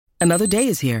Another day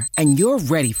is here, and you're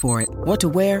ready for it. What to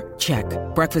wear? Check.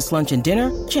 Breakfast, lunch, and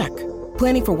dinner? Check.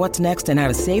 Planning for what's next and how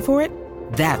to save for it?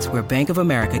 That's where Bank of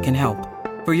America can help.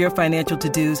 For your financial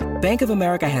to-dos, Bank of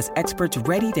America has experts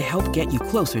ready to help get you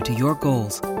closer to your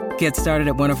goals. Get started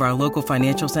at one of our local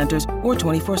financial centers or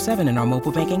 24/7 in our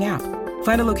mobile banking app.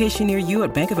 Find a location near you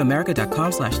at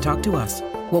bankofamerica.com/talktous.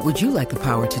 What would you like the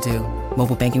power to do?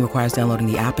 Mobile banking requires downloading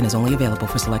the app and is only available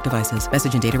for select devices.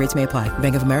 Message and data rates may apply.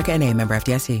 Bank of America N.A., member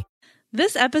FDIC.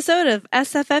 This episode of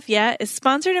SFF Yeah is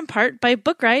sponsored in part by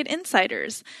Book Riot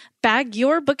Insiders. Bag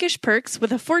your bookish perks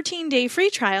with a 14-day free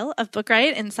trial of Book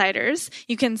Riot Insiders.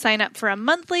 You can sign up for a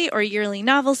monthly or yearly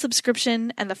novel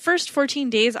subscription, and the first 14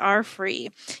 days are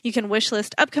free. You can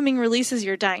wishlist upcoming releases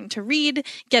you're dying to read,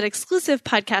 get exclusive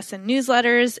podcasts and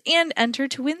newsletters, and enter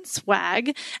to win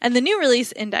swag. And the new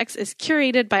release index is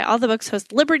curated by All the Books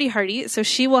host Liberty Hardy, so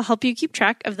she will help you keep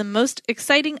track of the most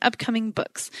exciting upcoming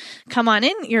books. Come on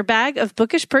in, your bag of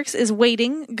bookish perks is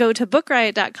waiting. Go to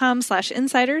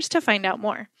bookriot.com/insiders to find out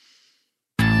more.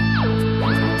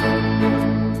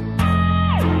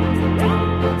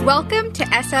 Welcome to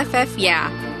SFF Yeah,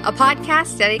 a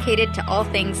podcast dedicated to all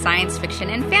things science fiction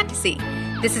and fantasy.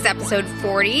 This is episode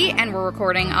 40, and we're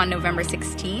recording on November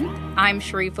 16th. I'm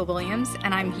Sharifa Williams,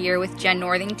 and I'm here with Jen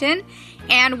Northington,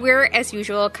 and we're, as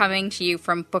usual, coming to you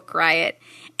from Book Riot.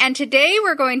 And today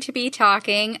we're going to be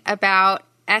talking about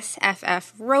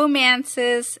SFF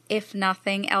romances, if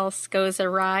nothing else goes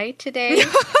awry today.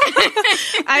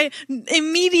 I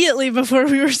immediately, before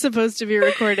we were supposed to be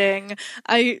recording,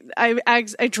 I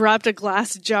dropped a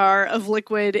glass jar of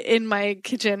liquid in my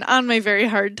kitchen on my very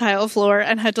hard tile floor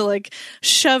and had to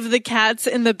shove the cats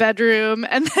in the bedroom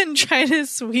and then try to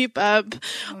sweep up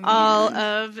all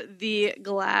of the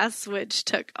glass, which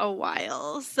took a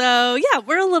while. So yeah,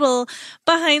 we're a little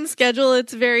behind schedule.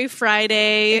 It's very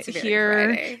Friday here.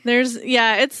 Friday.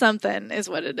 It's something is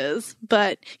what it is.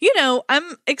 But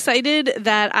I'm excited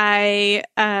that I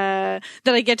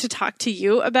get to talk to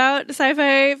you about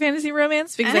sci-fi fantasy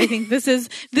romance because I think this is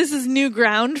new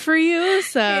ground for you.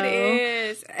 So it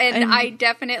is. And I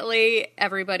definitely,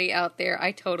 everybody out there,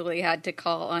 I totally had to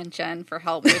call on Jen for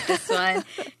help with this one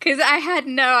because I had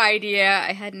no idea.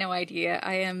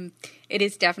 It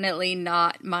is definitely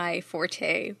not my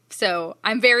forte. So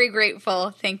I'm very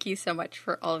grateful. Thank you so much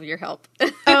for all of your help.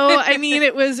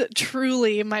 It was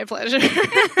truly my pleasure.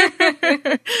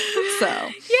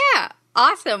 Yeah,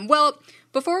 awesome. Well,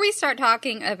 before we start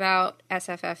talking about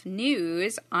SFF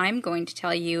news, I'm going to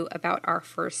tell you about our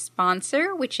first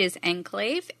sponsor, which is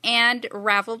Enclave and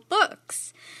Ravel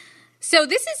Books. So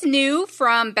this is new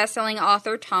from bestselling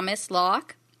author Thomas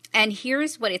Locke. And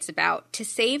here's what it's about. To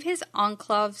save his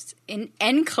enclave's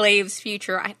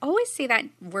future, I always say that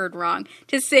word wrong.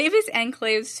 To save his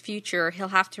enclave's future, he'll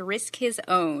have to risk his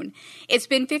own. It's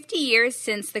been 50 years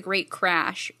since the Great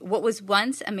Crash. What was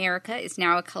once America is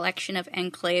now a collection of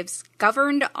enclaves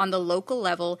governed on the local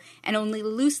level and only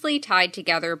loosely tied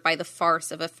together by the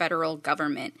farce of a federal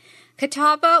government.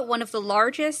 Catawba, one of the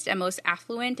largest and most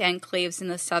affluent enclaves in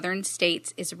the southern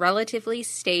states, is relatively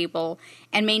stable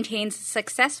and maintains a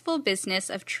successful business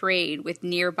of trade with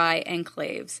nearby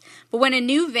enclaves. But when a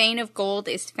new vein of gold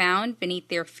is found beneath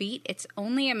their feet, it's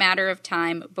only a matter of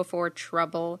time before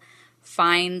trouble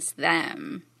finds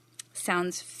them.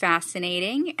 Sounds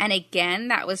fascinating. And again,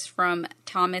 that was from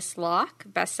Thomas Locke,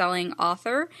 best-selling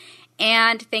author.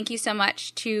 And thank you so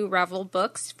much to Ravel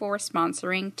Books for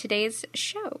sponsoring today's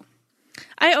show.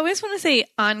 I always want to say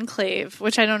enclave,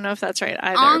 which I don't know if that's right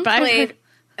either. Enclave.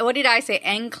 What did I say?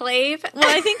 Enclave? Well,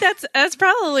 I think that's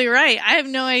probably right. I have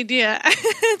no idea.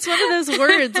 It's one of those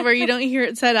words where you don't hear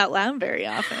it said out loud very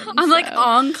often. I'm like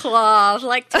enclave,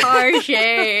 like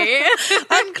Target.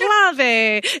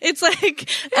 Enclave. It's like,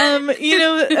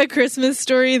 A Christmas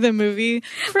Story, the movie.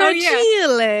 Fragile.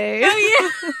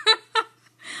 Oh, yeah.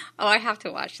 I have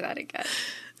to watch that again.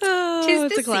 Oh,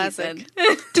 it's a classic.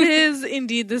 Tis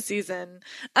indeed the season.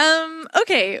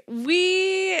 Okay,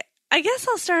 I guess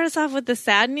I'll start us off with the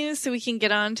sad news so we can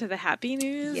get on to the happy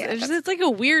news. Yeah, It's like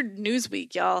a weird news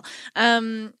week, y'all.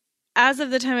 As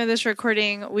of the time of this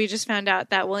recording, we just found out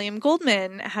that William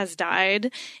Goldman has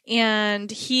died, and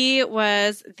he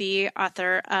was the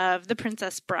author of The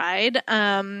Princess Bride,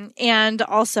 and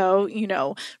also,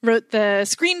 wrote the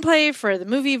screenplay for the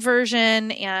movie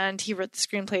version, and he wrote the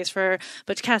screenplays for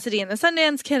Butch Cassidy and the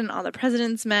Sundance Kid and All the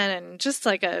President's Men, and just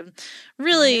like a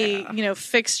really,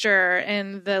 fixture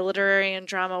in the literary and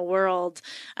drama world.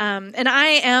 And I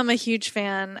am a huge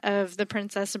fan of The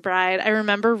Princess Bride. I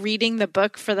remember reading the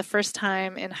book for the first first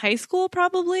time in high school,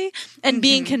 probably, and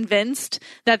being convinced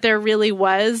that there really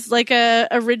was like a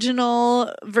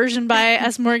original version by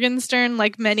S. Morgenstern,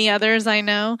 like many others I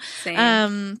know.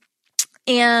 Same.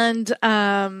 And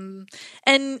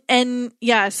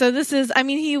yeah, so this is, I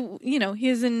mean,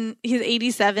 he's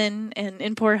 87 and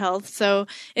in poor health. So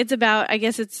it's about, I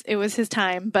guess it was his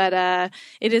time, but,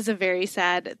 it is a very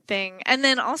sad thing. And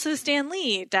then also Stan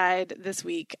Lee died this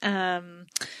week.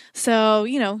 So,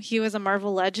 he was a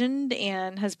Marvel legend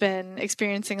and has been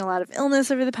experiencing a lot of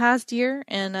illness over the past year.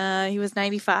 And, he was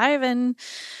 95, and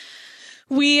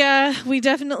we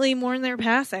definitely mourn their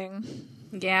passing.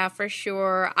 Yeah, for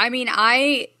sure. I mean,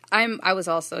 I was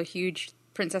also a huge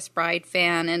Princess Bride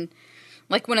fan, and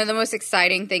like one of the most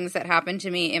exciting things that happened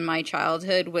to me in my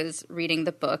childhood was reading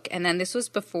the book. And then this was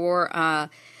before,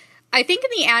 I think in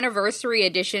the anniversary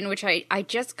edition, which I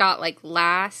just got like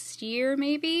last year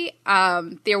maybe,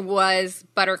 there was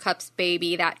Buttercup's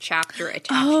baby, that chapter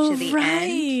attached to the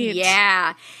end.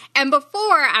 Yeah. And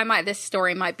before, this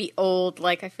story might be old.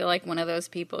 Like, I feel like one of those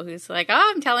people who's like,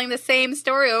 oh, I'm telling the same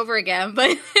story over again.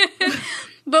 But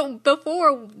but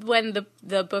before, when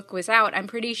the book was out, I'm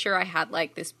pretty sure I had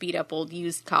like this beat up old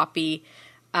used copy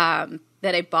that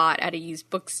I bought at a used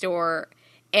bookstore.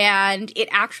 And it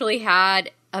actually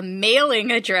had a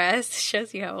mailing address.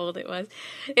 Shows you how old it was.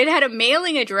 It had a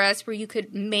mailing address where you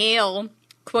could mail,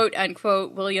 quote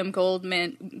unquote, William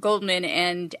Goldman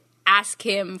and ask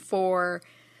him for,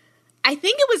 I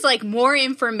think it was like more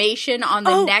information on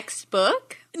the next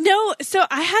book. No, so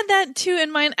I had that too in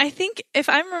mind. I think if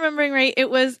I'm remembering right,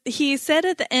 he said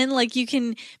at the end, like,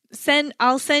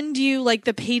 I'll send you like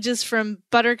the pages from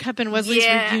Buttercup and Wesley's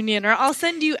reunion, or I'll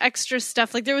send you extra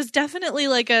stuff. Like, there was definitely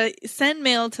like a send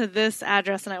mail to this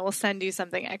address and I will send you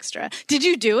something extra. Did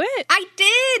you do it? I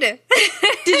did.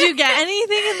 Did you get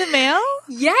anything in the mail?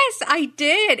 Yes, I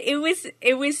did.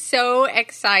 It was so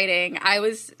exciting. I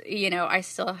was,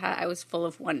 I was full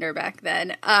of wonder back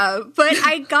then. But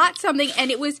I got something,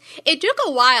 and it took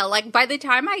a while. Like, by the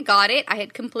time I got it, I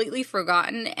had completely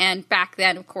forgotten. And back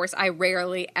then, of course, I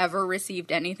rarely ever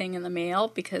received anything in the mail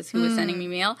because who was sending me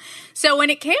mail? So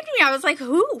when it came to me, I was like,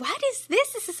 what is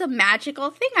this? This is a magical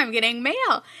thing. I'm getting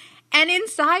mail. And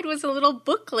inside was a little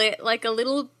booklet, like a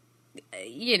little,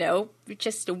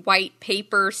 just a white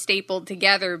paper stapled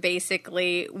together,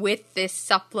 basically, with this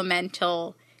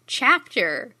supplemental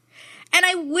chapter. And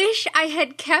I wish I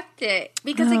had kept it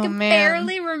because I could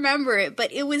barely remember it.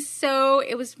 But it was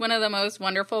one of the most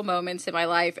wonderful moments in my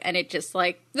life. And it just,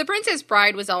 like, The Princess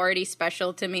Bride was already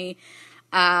special to me.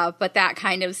 But that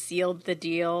kind of sealed the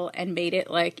deal and made it,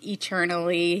 like,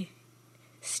 eternally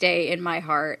stay in my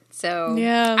heart. So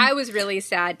I was really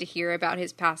sad to hear about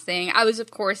his passing. I was,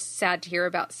 of course, sad to hear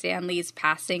about Stan Lee's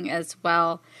passing as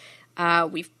well.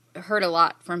 We've heard a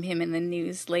lot from him in the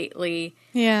news lately.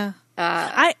 Yeah.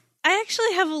 I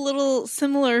actually have a little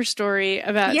similar story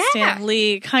about Stan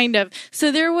Lee, kind of.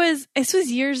 So this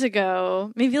was years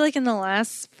ago, maybe like in the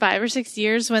last 5 or 6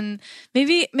 years, when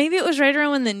maybe it was right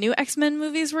around when the new X-Men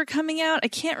movies were coming out. I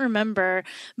can't remember,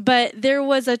 but there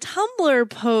was a Tumblr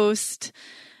post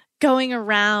going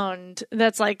around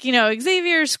that's like,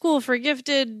 Xavier's School for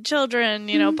Gifted Children,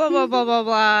 blah, blah, blah, blah,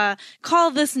 blah.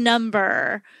 Call this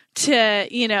number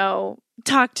to,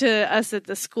 talk to us at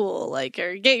the school, like,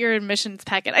 or get your admissions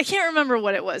packet. I can't remember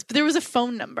what it was, but there was a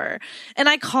phone number, and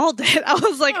I called it. I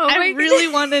was like, I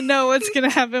really want to know what's going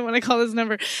to happen when I call this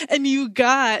number. And you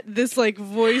got this like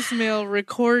voicemail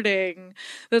recording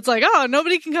that's like, oh,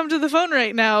 nobody can come to the phone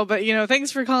right now, but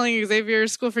thanks for calling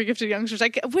Xavier's School for Gifted Youngsters.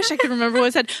 I wish I could remember what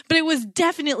it said, but it was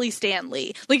definitely Stan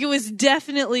Lee. Like, it was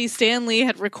definitely Stan Lee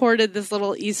had recorded this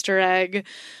little Easter egg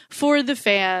for the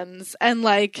fans, and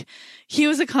like, he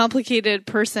was a complicated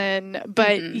person,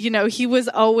 but he was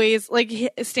always like,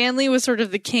 Stan Lee was sort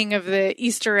of the king of the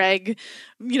Easter egg,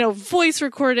 voice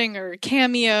recording or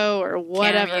cameo or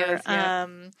whatever.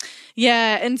 Cameos,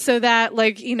 and so that,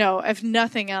 like, if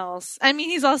nothing else, I mean,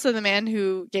 he's also the man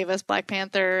who gave us Black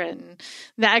Panther and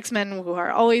the X-Men, who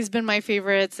are always been my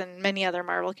favorites, and many other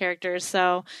Marvel characters.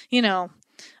 So,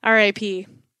 R.I.P.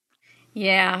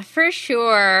 Yeah, for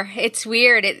sure. It's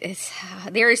weird.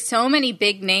 There are so many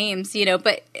big names,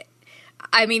 but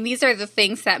I mean, these are the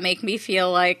things that make me feel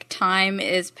like time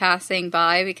is passing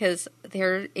by, because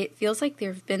it feels like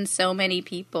there have been so many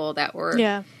people that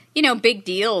were, big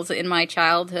deals in my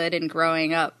childhood and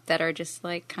growing up that are just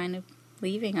like kind of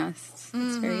leaving us.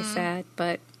 It's very sad,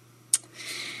 but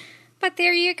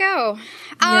there you go.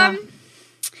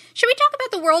 Should we talk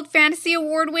about the World Fantasy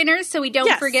Award winners so we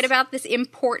don't forget about this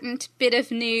important bit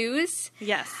of news?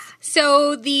 Yes.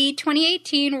 So the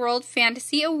 2018 World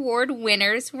Fantasy Award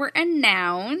winners were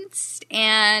announced,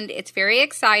 and it's very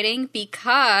exciting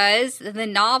because the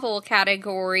novel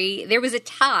category, there was a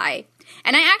tie.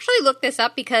 And I actually looked this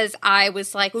up because I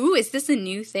was like, ooh, is this a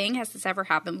new thing? Has this ever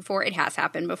happened before? It has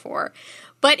happened before.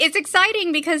 But it's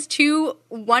exciting because two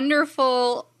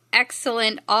wonderful,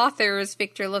 excellent authors,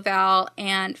 Victor LaValle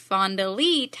and Fonda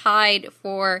Lee, tied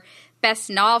for Best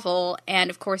Novel. And,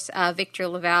 of course, Victor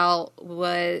LaValle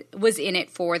was in it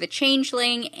for The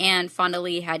Changeling, and Fonda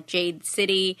Lee had Jade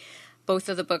City. Both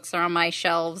of the books are on my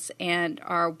shelves and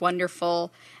are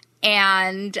wonderful.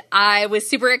 And I was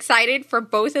super excited for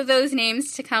both of those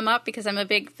names to come up because I'm a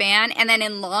big fan. And then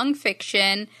in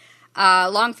nonfiction,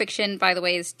 by the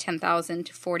way, is 10,000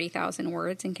 to 40,000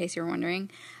 words, in case you're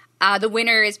wondering. The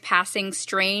winner is Passing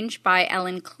Strange by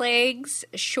Ellen Cleggs.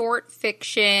 Short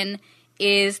fiction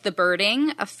is The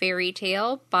Birding, a fairy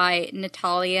tale by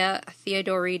Natalia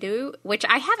Theodoridou, which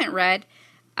I haven't read.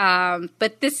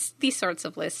 But these sorts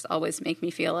of lists always make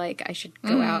me feel like I should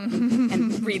go out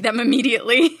and read them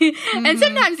immediately. And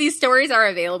sometimes these stories are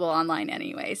available online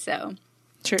anyway, so.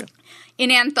 True.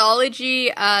 In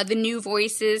anthology, The New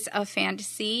Voices of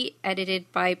Fantasy,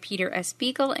 edited by Peter S.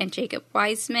 Beagle and Jacob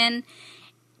Wiseman.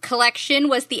 Collection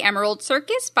was The Emerald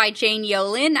Circus by Jane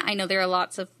Yolen. I know there are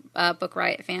lots of Book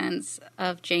Riot fans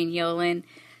of Jane Yolen.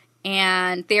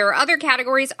 And there are other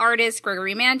categories, artists,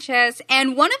 Gregory Manchess,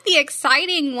 and one of the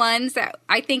exciting ones that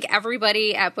I think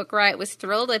everybody at Book Riot was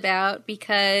thrilled about,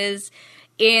 because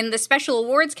in the special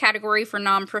awards category for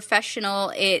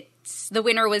non-professional, the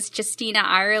winner was Justina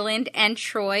Ireland and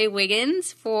Troy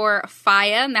Wiggins for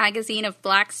Faya, Magazine of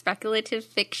Black Speculative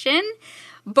Fiction.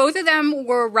 Both of them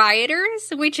were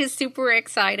rioters, which is super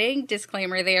exciting.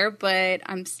 Disclaimer there, but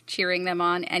I'm cheering them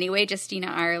on anyway. Justina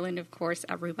Ireland, of course,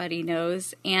 everybody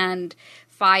knows. And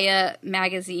Faya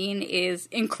magazine is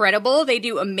incredible. They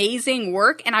do amazing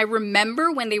work. And I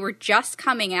remember when they were just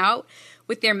coming out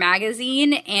with their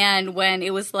magazine and when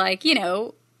it was like,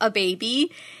 a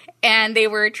baby, and they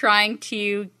were trying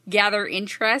to gather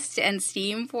interest and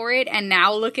steam for it. And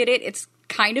now look at it. It's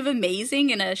kind of amazing.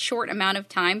 In a short amount of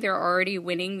time, they're already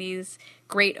winning these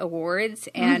great awards,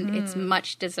 and it's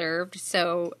much deserved.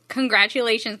 So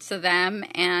congratulations to them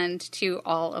and to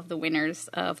all of the winners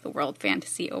of the World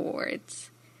Fantasy Awards.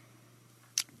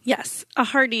 Yes, a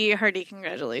hearty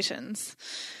congratulations.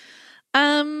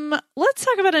 Let's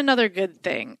talk about another good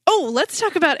thing. Oh, let's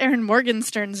talk about Erin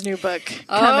Morgenstern's new book coming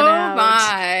out. Oh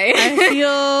my. I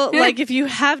feel like if you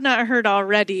have not heard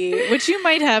already, which you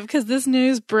might have because this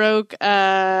news broke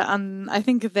on I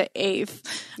think the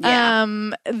 8th. Yeah.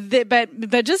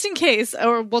 But just in case,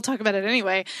 or we'll talk about it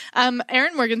anyway.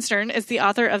 Erin Morgenstern is the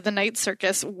author of The Night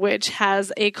Circus, which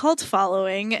has a cult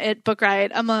following at Book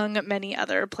Riot among many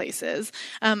other places.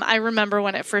 I remember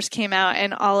when it first came out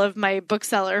and all of my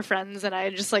bookseller friends and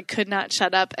I just could not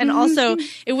shut up. And also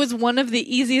it was one of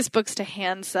the easiest books to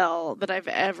hand sell that I've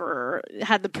ever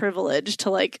had the privilege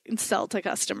to sell to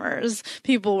customers.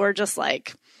 People were just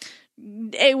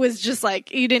it was just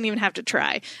you didn't even have to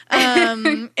try.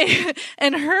 And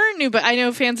her new book, I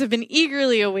know fans have been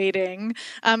eagerly awaiting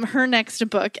her next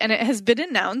book, and it has been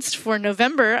announced for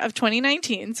November of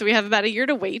 2019. So we have about a year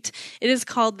to wait. It is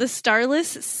called The Starless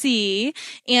Sea,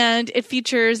 and it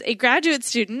features a graduate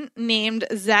student named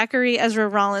Zachary Ezra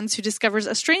Rollins who discovers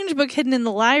a strange book hidden in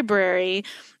the library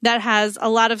that has a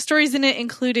lot of stories in it,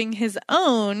 including his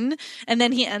own. And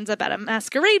then he ends up at a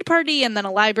masquerade party and then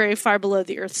a library far below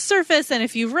the Earth's surface. And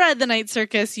if you've read The Night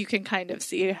Circus, you can kind of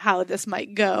see how this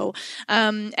might go.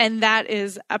 And that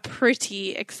is a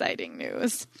pretty exciting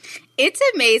news. It's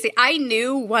amazing. I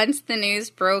knew once the news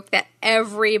broke that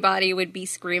everybody would be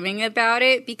screaming about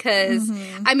it because,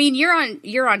 I mean, you're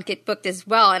on Get Booked as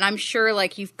well, and I'm sure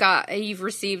you've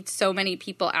received so many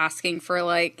people asking for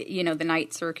The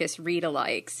Night Circus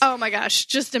read-alikes. Oh my gosh,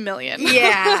 just a million.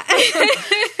 Yeah.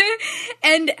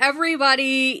 And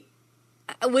everybody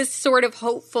was sort of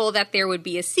hopeful that there would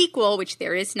be a sequel, which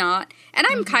there is not. And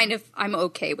I'm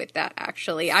okay with that,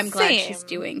 actually. I'm glad she's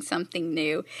doing something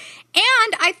new.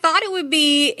 And I thought it would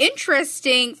be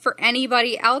interesting for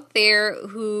anybody out there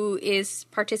who is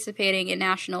participating in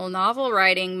National Novel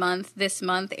Writing Month this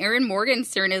month. Erin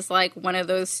Morgenstern is one of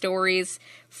those stories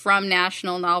from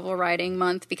National Novel Writing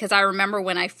Month, because I remember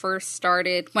when I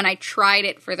tried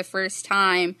it for the first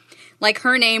time,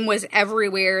 her name was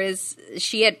everywhere as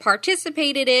she had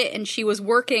participated it and she was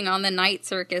working on The Night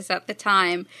Circus at the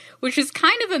time, which was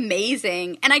kind of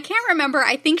amazing. And I can't remember,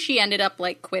 I think she ended up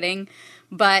quitting,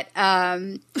 but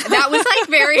that was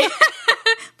very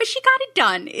but she got it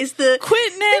done. Is the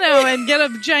quit Nano and get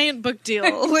a giant book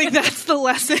deal. Like, that's the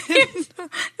lesson.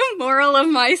 The moral of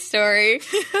my story.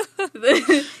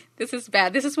 This is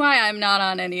bad. This is why I'm not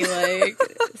on any, like,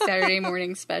 Saturday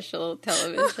morning special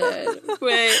television.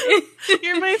 Wait.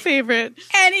 You're my favorite.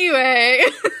 Anyway,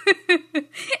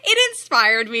 it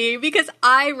inspired me because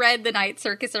I read The Night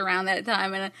Circus around that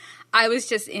time, and I was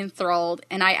just enthralled.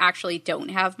 And I actually don't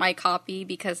have my copy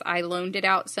because I loaned it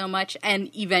out so much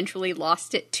and eventually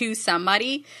lost it to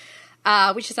somebody.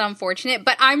 Which is unfortunate,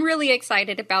 but I'm really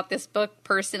excited about this book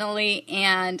personally,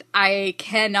 and I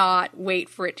cannot wait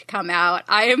for it to come out.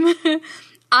 I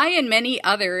and many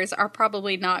others are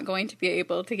probably not going to be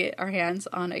able to get our hands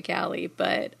on a galley,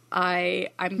 but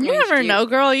I'm going to. You never know,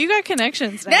 girl. You got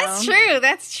connections now. That's true.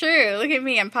 That's true. Look at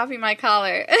me. I'm popping my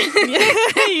collar.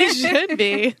 Yeah, you should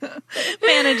be.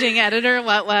 Managing editor,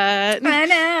 what?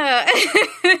 I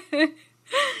know.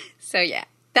 So, yeah.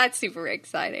 That's super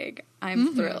exciting.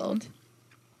 I'm thrilled.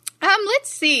 Let's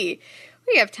see.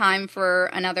 We have time for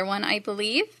another one, I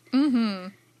believe. Mm-hmm.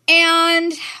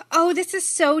 And, this is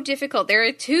so difficult. There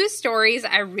are two stories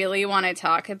I really want to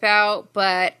talk about,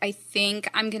 but I think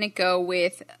I'm going to go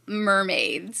with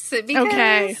mermaids.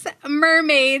 Because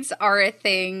mermaids are a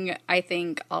thing I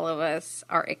think all of us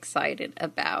are excited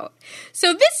about.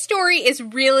 So this story is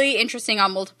really interesting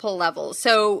on multiple levels.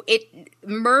 So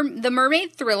the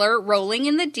mermaid thriller, Rolling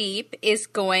in the Deep, is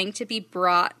going to be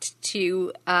brought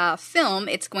to film.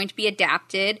 It's going to be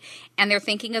adapted, and they're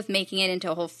thinking of making it into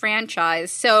a whole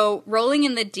franchise. So Rolling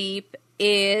in the Deep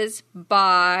is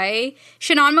by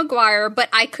Shannon Maguire, but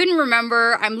I couldn't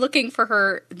remember. I'm looking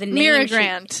for the name. Mira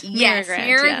Grant. Yes,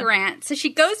 Mira Grant. So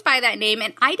she goes by that name,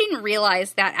 and I didn't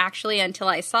realize that actually until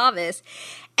I saw this.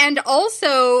 And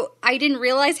also, I didn't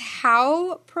realize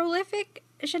how prolific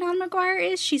Shannon Maguire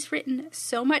is. She's written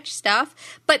so much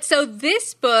stuff. But so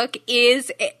this book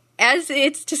is, as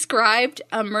it's described,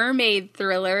 a mermaid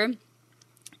thriller,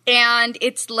 and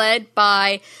it's led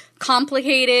by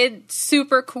complicated,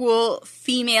 super cool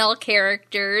female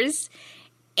characters.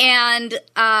 And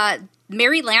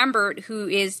Mary Lambert, who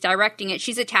is directing it,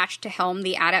 she's attached to helm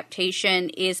the adaptation,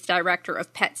 is the director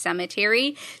of Pet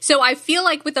Sematary. So I feel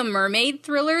like with a mermaid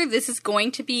thriller, this is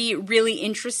going to be really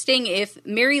interesting. If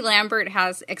Mary Lambert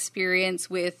has experience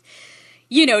with,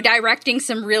 directing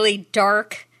some really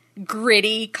dark,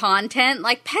 gritty content,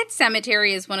 like Pet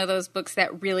Sematary is one of those books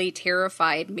that really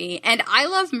terrified me. And I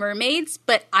love mermaids,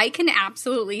 but I can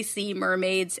absolutely see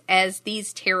mermaids as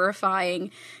these terrifying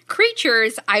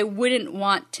creatures I wouldn't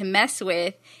want to mess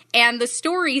with. And the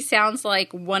story sounds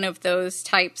like one of those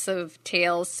types of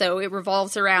tales. So it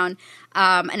revolves around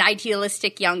an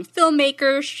idealistic young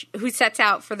filmmaker who sets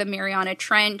out for the Mariana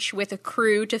Trench with a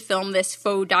crew to film this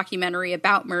faux documentary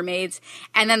about mermaids.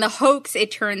 And then the hoax,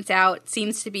 it turns out,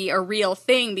 seems to be a real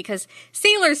thing because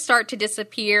sailors start to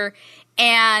disappear,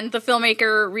 and the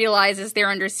filmmaker realizes they're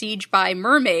under siege by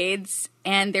mermaids,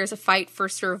 and there's a fight for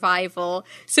survival.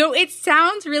 So it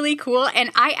sounds really cool. And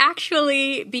I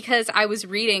actually, because I was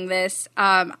reading this,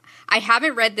 I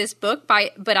haven't read this book,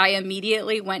 but I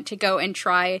immediately went to go and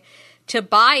try to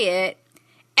buy it.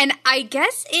 And I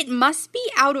guess it must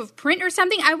be out of print or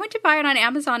something. I went to buy it on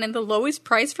Amazon, and the lowest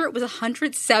price for it was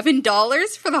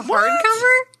 $107 for the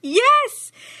hardcover.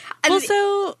 Yes. Well,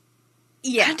 so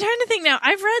yeah. I'm trying to think now.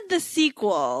 I've read the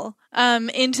sequel,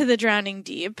 Into the Drowning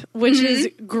Deep, which is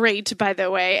great, by the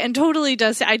way, and totally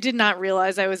does. I did not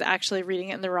realize I was actually reading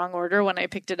it in the wrong order when I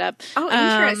picked it up. Oh,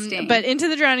 interesting. But Into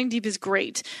the Drowning Deep is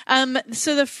great.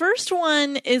 So the first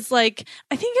one is I think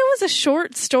it was a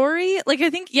short story.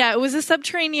 It was a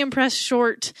Subterranean Press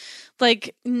short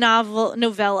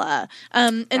novella.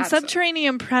 And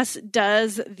Subterranean Press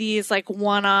does these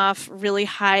one-off, really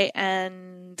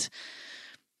high-end,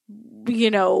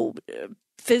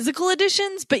 physical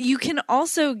editions, but you should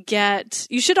also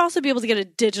be able to get a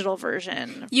digital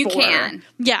version. You can.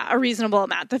 Yeah, a reasonable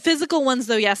amount. The physical ones,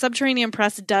 though, Subterranean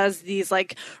Press does these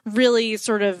really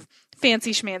sort of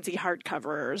fancy schmancy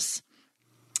hardcovers.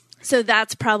 So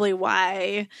that's probably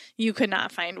why you could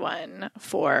not find one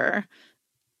for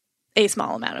a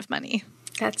small amount of money.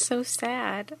 That's so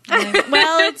sad.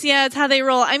 Well, it's how they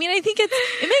roll. I mean, I think it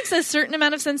makes a certain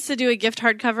amount of sense to do a gift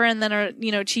hardcover and then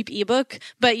a cheap ebook.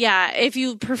 But yeah, if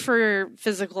you prefer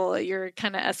physical, you're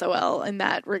kind of SOL in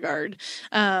that regard.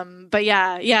 But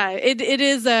yeah, it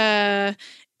is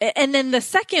And then the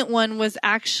second one was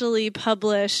actually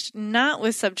published not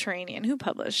with Subterranean. Who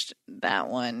published that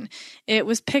one? It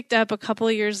was picked up a couple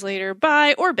of years later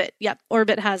by Orbit. Yep,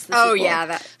 Orbit has the sequel.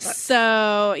 Yeah,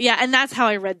 So, yeah, and that's how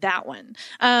I read that one.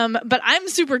 But I'm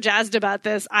super jazzed about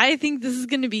this. I think this is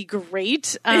going to be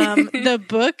great. The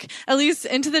book, at least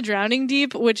Into the Drowning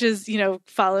Deep, which is,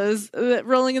 follows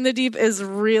Rolling in the Deep, is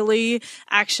really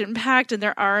action-packed, and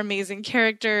there are amazing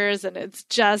characters, and it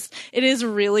is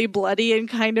really bloody and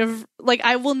kind of, like,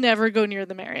 I will never go near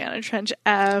the Mariana Trench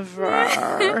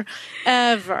ever.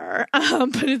 Ever.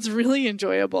 But it's really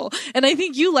enjoyable. And I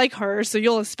think you like horror, so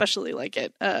you'll especially like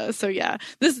it. So yeah,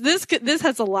 this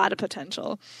has a lot of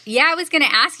potential. Yeah, I was going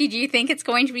to ask you, do you think it's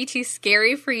going to be too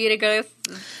scary for you to go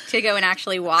and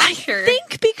actually watch? I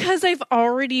think because I've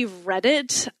already read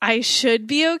it, I should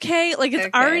be okay. Like,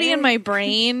 it's already in my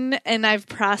brain and I've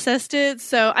processed it.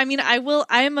 So, I mean, I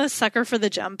am a sucker for the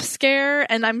jump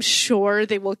scare, and I'm sure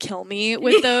they will kill me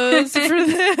with those for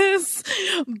this.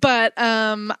 But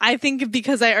I think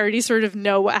because I already sort of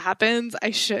know what happens,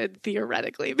 I should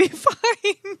theoretically be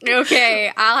fine.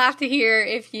 Okay, I'll have to hear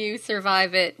if you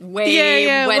survive it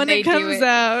when it comes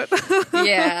out.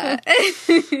 Yeah.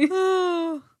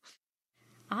 Oh.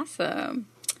 Awesome.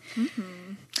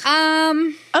 Mm-hmm.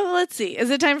 Let's see. Is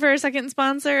it time for our second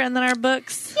sponsor and then our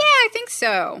books? Yeah, I think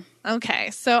so. Okay,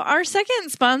 so our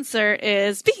second sponsor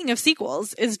is, speaking of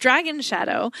sequels, is Dragon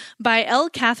Shadow by L.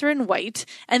 Catherine White,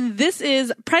 and this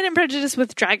is Pride and Prejudice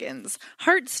with Dragons.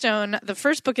 Heartstone, the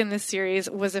first book in this series,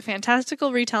 was a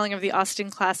fantastical retelling of the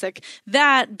Austen classic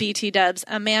that BT Dubs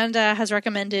Amanda has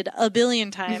recommended a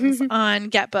billion times on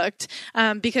Get Booked,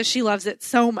 because she loves it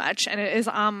so much, and it is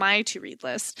on my to-read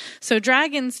list. So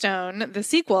Dragonstone, the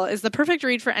sequel, is the perfect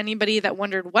read for anybody that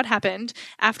wondered what happened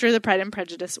after the Pride and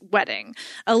Prejudice wedding.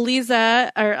 Eliza, is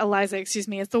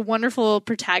the wonderful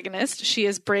protagonist. She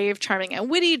is brave, charming, and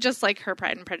witty, just like her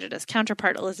Pride and Prejudice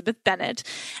counterpart, Elizabeth Bennet.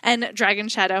 And Dragon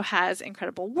Shadow has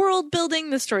incredible world building.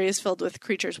 The story is filled with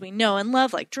creatures we know and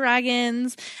love, like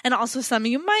dragons, and also some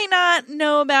you might not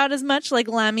know about as much, like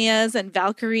Lamias and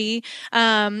Valkyrie.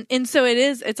 And so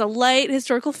it's a light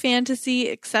historical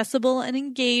fantasy, accessible and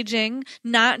engaging,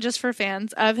 not just for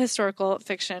fans of historical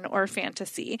fiction or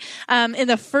fantasy. In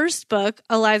the first book,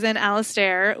 Eliza and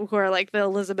Alistair, who are like the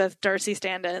Elizabeth Darcy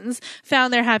stand-ins,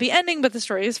 found their happy ending, but the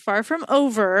story is far from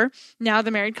over. Now the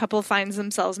married couple finds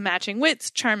themselves matching wits,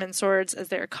 charm, and swords as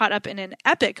they're caught up in an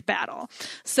epic battle.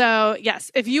 So yes,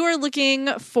 if you are looking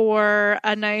for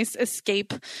a nice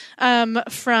escape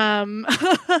from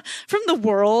from the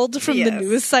world, from the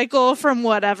news cycle, from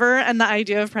whatever, and the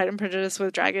idea of Pride and Prejudice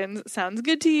with Dragons sounds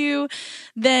good to you,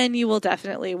 then you will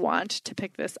definitely want to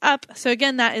pick this up. So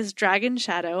again, that is Dragon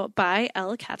Shadow by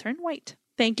L. Catherine White.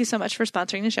 Thank you so much for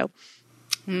sponsoring the show.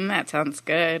 That sounds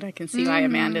good. I can see why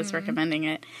Amanda's recommending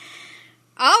it.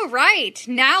 All right.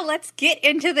 Now let's get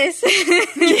into this.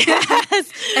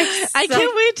 Yes. I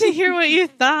can't wait to hear what you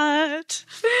thought.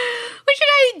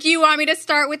 Do you want me to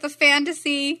start with the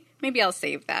fantasy? Maybe I'll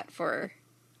save that for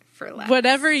last.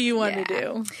 Whatever you want to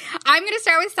do. I'm going to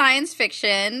start with science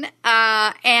fiction.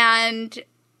 And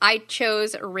I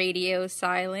chose Radio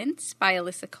Silence by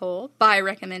Alyssa Cole by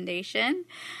recommendation.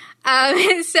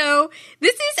 So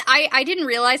this is, I didn't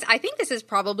realize, I think this is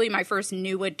probably my first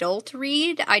new adult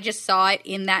read. I just saw it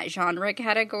in that genre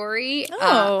category.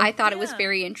 I thought it was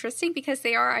very interesting because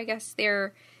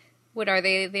they're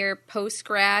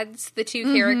post-grads, the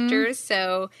two characters.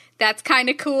 So that's kind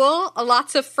of cool.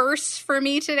 Lots of firsts for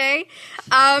me today.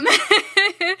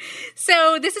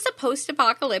 So this is a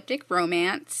post-apocalyptic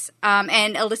romance.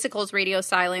 And Alyssa Cole's Radio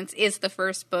Silence is the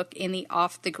first book in the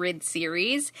Off the Grid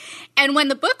series. And when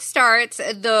the book starts,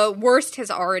 the worst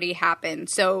has already happened.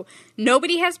 So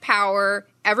nobody has power.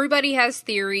 Everybody has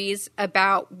theories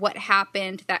about what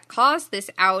happened that caused this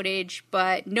outage,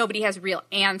 but nobody has real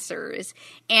answers.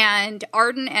 And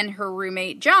Arden and her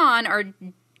roommate John are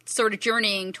sort of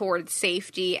journeying towards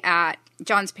safety at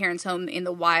John's parents' home in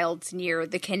the wilds near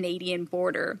the Canadian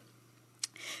border.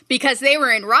 Because they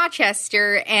were in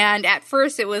Rochester, and at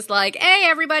first it was like, hey,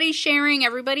 everybody's sharing,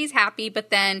 everybody's happy,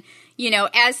 but then,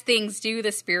 as things do,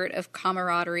 the spirit of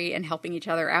camaraderie and helping each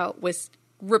other out was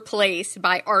replaced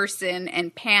by arson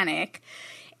and panic.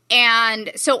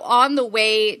 And so on the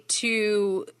way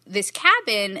to this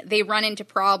cabin, they run into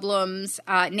problems,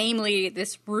 namely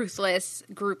this ruthless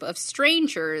group of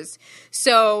strangers.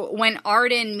 So when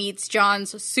Arden meets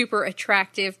John's super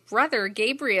attractive brother,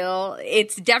 Gabriel,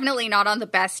 it's definitely not on the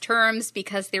best terms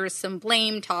because there is some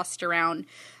blame tossed around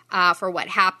for what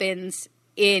happens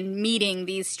in meeting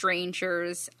these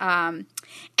strangers. And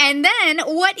then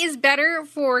what is better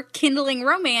for kindling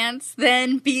romance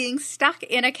than being stuck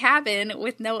in a cabin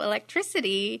with no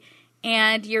electricity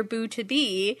and your boo to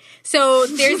be? So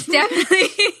there's definitely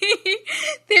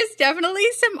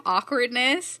some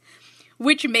awkwardness,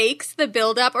 which makes the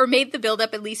buildup, or made the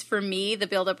buildup, at least for me, the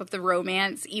buildup of the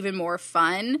romance even more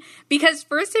fun. Because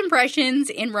first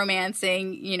impressions in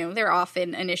romancing, you know, they're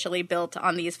often initially built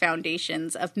on these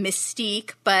foundations of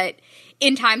mystique, but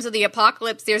in times of the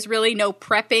apocalypse, there's really no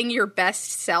prepping your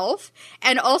best self.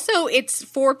 And also, it's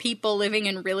 4 people living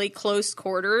in really close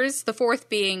quarters, the fourth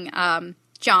being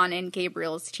John and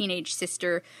Gabriel's teenage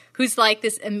sister, who's like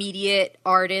this immediate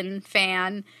Arden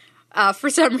fan for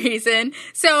some reason.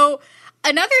 So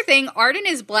another thing, Arden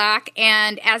is Black,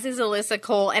 and as is Alyssa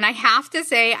Cole, and I have to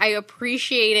say I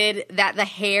appreciated that the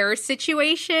hair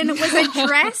situation was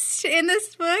addressed in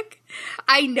this book.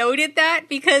 I noted that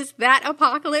because that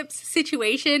apocalypse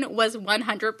situation was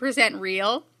 100%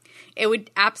 real. It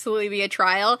would absolutely be a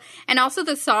trial. And also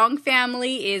the Song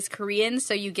family is Korean,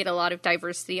 so you get a lot of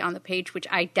diversity on the page, which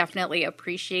I definitely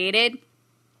appreciated.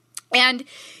 And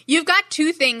you've got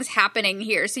 2 things happening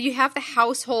here. So you have the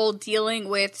household dealing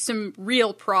with some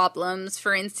real problems.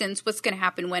 For instance, what's going to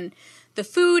happen when the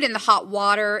food and the hot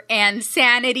water and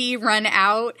sanity run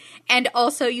out. And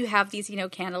also you have these, you know,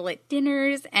 candlelit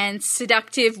dinners and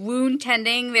seductive wound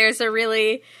tending. There's a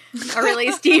really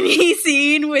steamy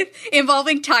scene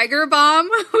involving Tiger Balm,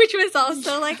 which was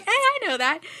also like, hey, I know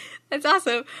that. That's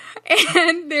awesome.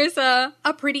 And there's a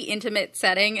pretty intimate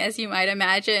setting, as you might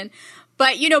imagine.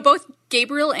 But, you know, both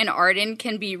Gabriel and Arden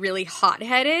can be really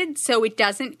hot-headed, so it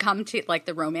doesn't come to, like,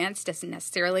 the romance doesn't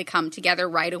necessarily come together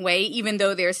right away, even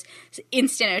though there's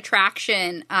instant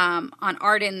attraction on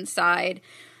Arden's side.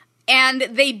 And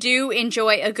they do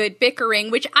enjoy a good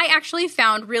bickering, which I actually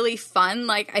found really fun.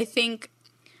 Like, I think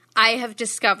I have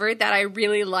discovered that I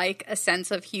really like a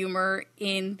sense of humor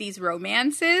in these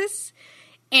romances.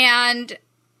 And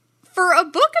for a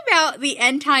book about the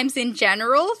end times in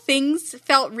general, things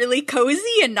felt really cozy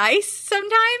and nice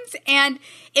sometimes. And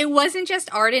it wasn't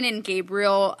just Arden and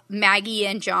Gabriel. Maggie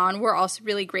and John were also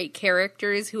really great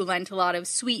characters who lent a lot of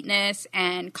sweetness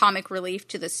and comic relief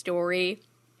to the story.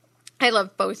 I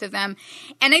love both of them.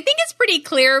 And I think it's pretty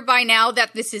clear by now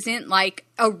that this isn't like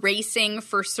a racing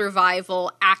for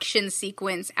survival action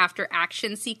sequence after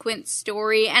action sequence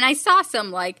story. And I saw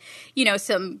some, like, you know,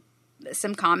 some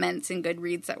comments in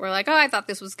Goodreads that were like, oh, I thought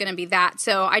this was going to be that.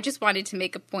 So I just wanted to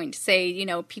make a point to say, you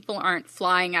know, people aren't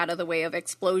flying out of the way of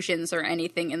explosions or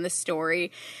anything in the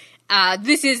story.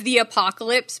 This is the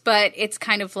apocalypse, but it's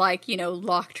kind of like, you know,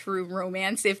 locked room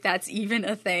romance, if that's even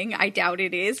a thing. I doubt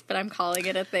it is, but I'm calling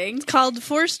it a thing. It's called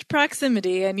forced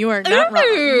proximity, and you are not wrong.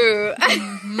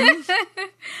 Mm-hmm.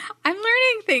 I'm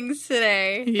learning things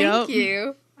today. Yep. Thank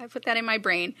you. I put that in my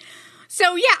brain.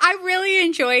 So, yeah, I really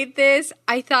enjoyed this.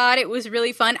 I thought it was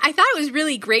really fun. I thought it was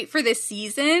really great for this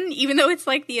season, even though it's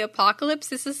like the apocalypse.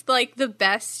 This is like the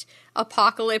best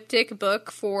apocalyptic book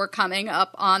for coming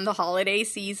up on the holiday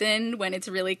season when it's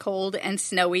really cold and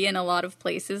snowy in a lot of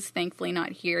places. Thankfully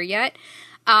not here yet.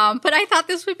 But I thought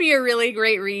this would be a really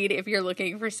great read if you're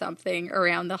looking for something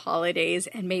around the holidays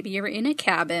and maybe you're in a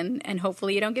cabin and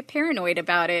hopefully you don't get paranoid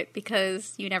about it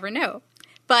because you never know.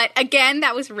 But again,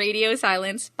 that was Radio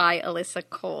Silence by Alyssa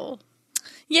Cole.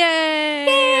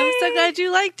 Yay! I'm so glad you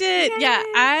liked it. Yay.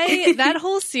 Yeah, that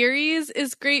whole series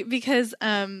is great because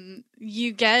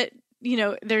you get, you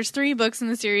know, there's 3 books in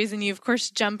the series and you of course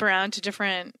jump around to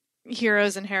different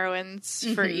heroes and heroines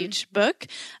for each book.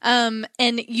 And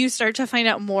you start to find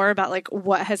out more about like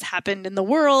what has happened in the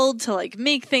world to like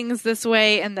make things this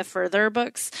way in the further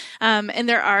books. And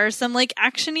there are some like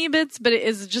action-y bits, but it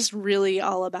is just really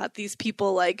all about these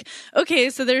people like,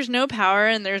 okay, so there's no power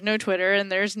and there's no Twitter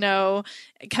and there's no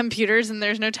computers and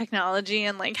there's no technology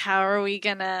and like how are we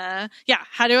gonna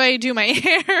how do I do my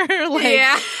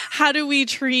hair? How do we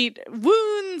treat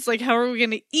wounds? Like how are we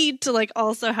gonna eat? Like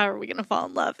also how are we gonna fall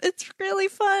in love? It's really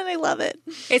fun. I love it.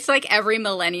 It's like every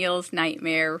millennial's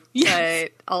nightmare,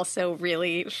 but also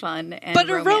really fun and but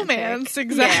romantic. A romance,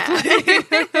 exactly.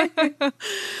 Yeah.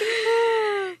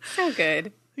 So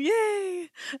good. Yay.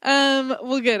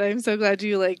 Well, good. I'm so glad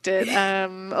you liked it.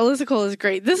 Alyssa Cole is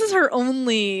great. This is her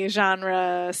only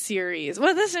genre series.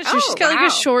 Well, she's got like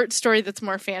a short story that's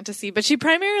more fantasy, but she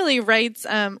primarily writes,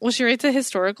 she writes a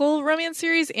historical romance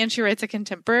series and she writes a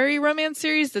contemporary romance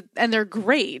series and they're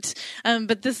great.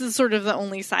 But this is sort of the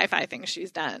only sci-fi thing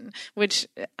she's done, which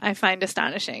I find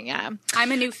astonishing. Yeah.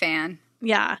 I'm a new fan.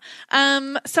 Yeah.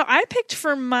 So I picked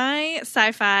for my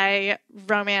sci-fi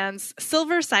romance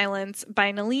Silver Silence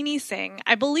by Nalini Singh.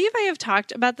 I believe I have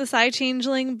talked about the Psy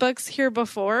Changeling books here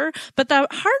before, but the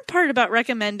hard part about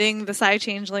recommending the Psy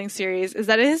Changeling series is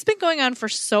that it has been going on for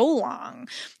so long.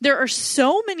 There are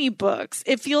so many books.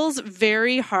 It feels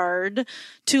very hard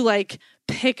to like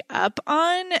pick up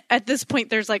on. At this point,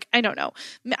 there's like, I don't know,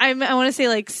 I want to say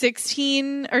like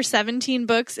 16 or 17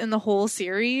 books in the whole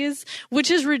series,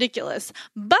 which is ridiculous.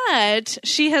 But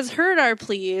she has heard our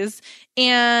pleas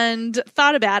and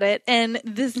thought about it. And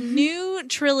this new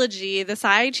trilogy, the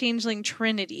Psy Changeling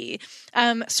Trinity,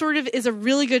 sort of is a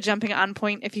really good jumping on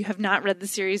point if you have not read the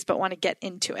series but want to get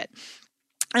into it.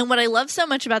 And what I love so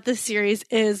much about this series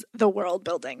is the world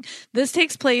building. This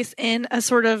takes place in a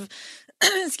sort of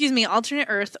alternate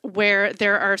Earth where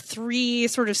there are three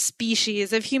sort of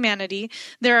species of humanity.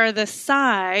 There are the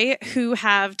Psy, who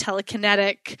have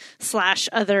telekinetic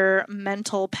 / other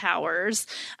mental powers.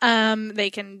 They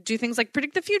can do things like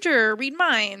predict the future, read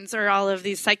minds, or all of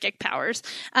these psychic powers.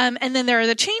 And then there are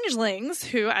the Changelings,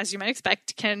 who, as you might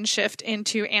expect, can shift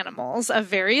into animals of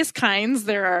various kinds.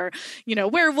 There are,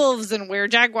 werewolves and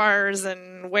were-jaguars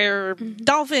and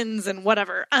were-dolphins and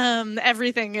whatever.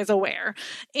 Everything is a were.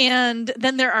 And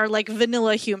then there are like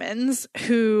vanilla humans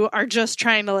who are just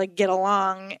trying to like get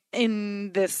along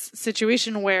in this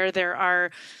situation where there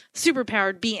are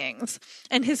superpowered beings.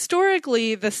 And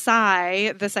historically, the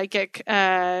Psy, the psychic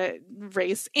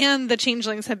race, and the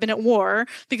Changelings have been at war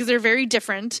because they're very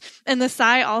different. And the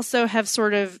Psy also have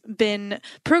sort of been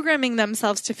programming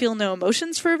themselves to feel no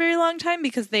emotions for a very long time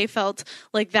because they felt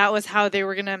like that was how they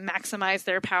were going to maximize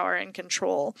their power and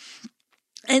control.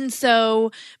 And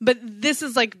so, but this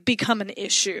has like become an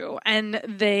issue, and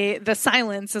the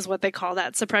silence is what they call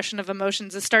that suppression of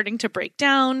emotions is starting to break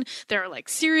down. There are like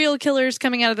serial killers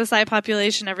coming out of the Psy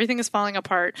population. Everything is falling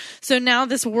apart. So now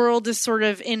this world is sort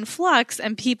of in flux,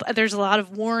 and there's a lot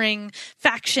of warring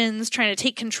factions trying to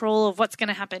take control of what's going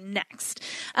to happen next.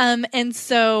 And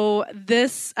so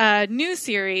this new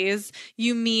series,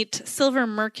 you meet Silver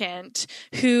Merchant,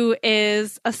 who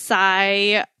is a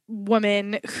Psy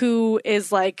woman who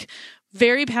is like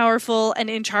very powerful and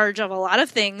in charge of a lot of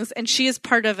things, and she is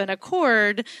part of an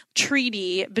accord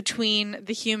treaty between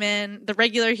the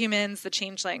regular humans, the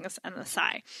changelings, and the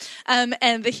Psy.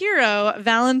 And the hero,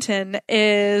 Valentin,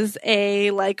 is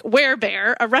a like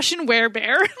werebear, a Russian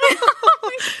werebear.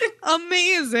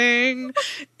 Amazing.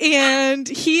 And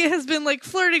he has been like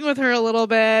flirting with her a little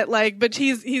bit, but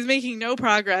he's making no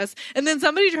progress. And then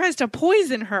somebody tries to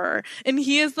poison her, and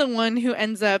he is the one who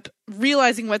ends up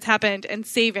realizing what's happened and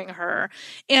saving her.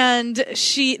 And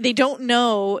they don't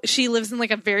know, she lives in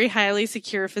like a very highly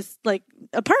secure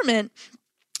apartment,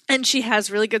 and she has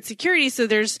really good security. So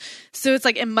it's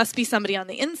like, it must be somebody on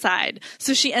the inside.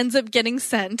 So she ends up getting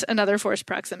sent, another forced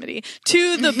proximity,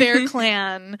 to the Bear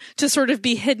Clan to sort of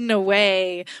be hidden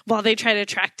away while they try to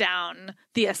track down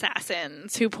the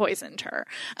assassins who poisoned her.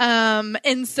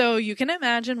 And so you can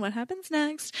imagine what happens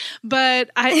next. But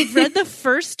I read the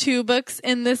first 2 books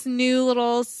in this new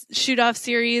little shoot-off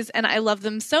series, and I love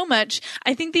them so much.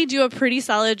 I think they do a pretty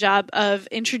solid job of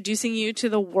introducing you to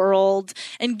the world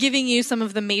and giving you some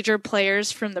of the major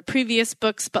players from the previous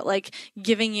books, but like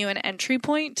giving you an entry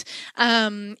point.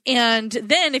 And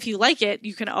then if you like it,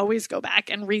 you can always go back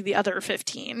and read the other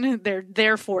 15. They're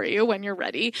there for you when you're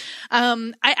ready.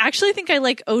 I actually think I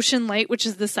like Ocean Light, which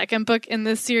is the second book in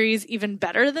this series, even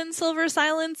better than Silver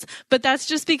Silence, but that's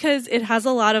just because it has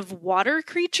a lot of water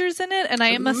creatures in it, and I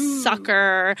am a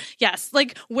sucker. Yes,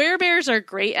 like werebears are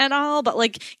great and all, but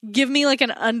like give me like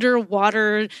an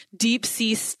underwater deep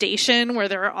sea station where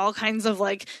there are all kinds of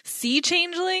like sea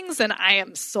changelings, and I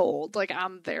am sold. Like,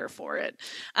 I'm there for it.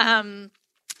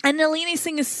 And Nalini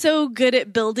Singh is so good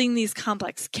at building these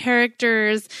complex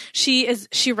characters. She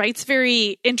writes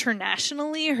very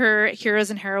internationally. Her heroes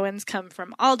and heroines come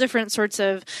from all different sorts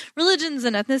of religions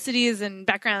and ethnicities and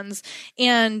backgrounds.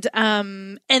 And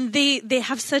they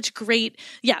have such great,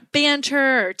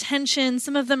 banter or tension.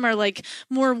 Some of them are like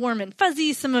more warm and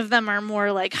fuzzy. Some of them are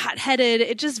more like hot-headed.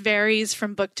 It just varies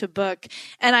from book to book.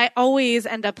 And I always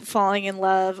end up falling in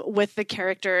love with the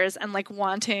characters and like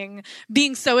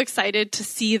being so excited to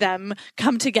see them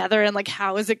come together and like,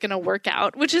 how is it going to work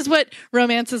out? Which is what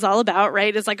romance is all about,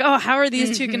 right? It's like, oh, how are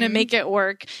these two going to make it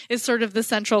work is sort of the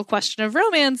central question of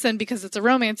romance. And because it's a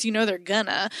romance, they're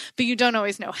gonna, but you don't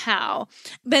always know how.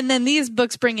 And then these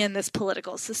books bring in this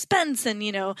political suspense, and,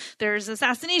 there's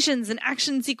assassinations and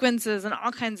action sequences and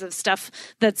all kinds of stuff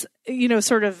that's,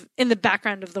 sort of in the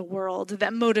background of the world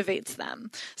that motivates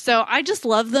them. So I just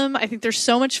love them. I think they're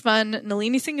so much fun.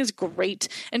 Nalini Singh is great.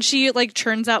 And she like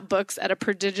churns out books at a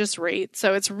prodigious rate.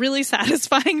 So it's really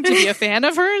satisfying to be a fan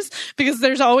of hers because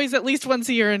there's always at least once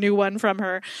a year a new one from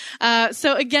her.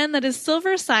 So again, that is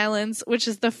Silver Silence, which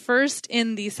is the first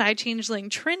in the Psy-Changeling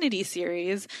Trinity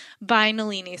series by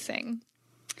Nalini Singh.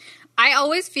 I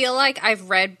always feel like I've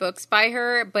read books by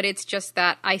her, but it's just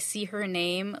that I see her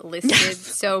name listed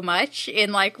so much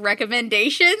in like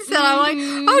recommendations that I'm like,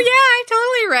 oh yeah, I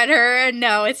totally read her. And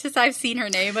no, it's just I've seen her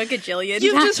name a gajillion times.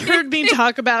 You've just heard me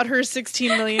talk about her 16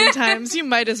 million times. You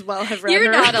might as well have read her.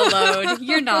 You're not alone.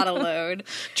 You're not alone.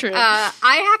 True.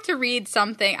 I have to read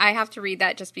something. I have to read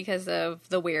that just because of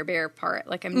the werebear part.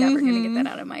 Like I'm never going to get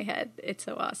that out of my head. It's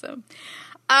so awesome.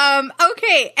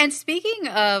 Okay, and speaking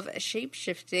of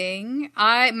shape-shifting,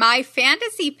 my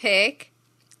fantasy pick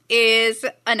is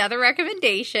another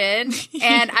recommendation,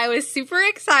 and I was super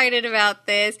excited about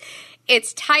this.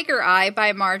 It's Tiger Eye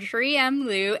by Marjorie M.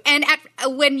 Liu, and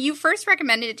when you first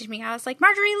recommended it to me, I was like,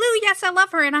 Marjorie Liu, yes, I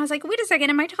love her, and I was like, wait a second,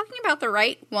 am I talking about the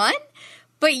right one?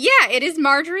 But yeah, it is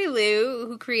Marjorie Liu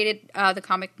who created the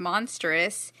comic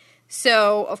Monstrous,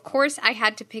 so of course I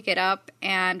had to pick it up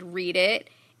and read it.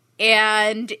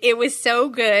 And it was so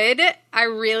good. I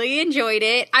really enjoyed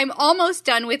it. I'm almost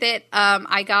done with it.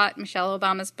 I got Michelle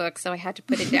Obama's book, so I had to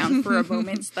put it down for a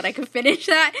moment so that I could finish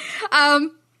that.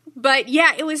 But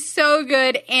yeah, it was so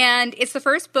good. And it's the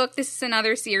first book. This is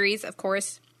another series, of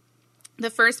course. The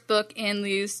first book in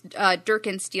Liu's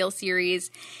Durkensteel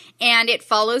series. And it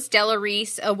follows Della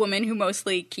Reese, a woman who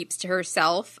mostly keeps to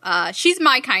herself. She's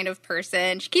my kind of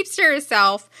person. She keeps to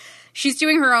herself. She's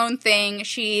doing her own thing.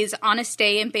 She's on a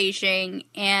stay in Beijing,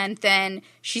 and then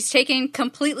she's taken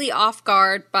completely off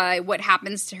guard by what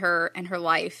happens to her and her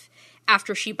life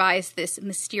after she buys this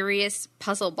mysterious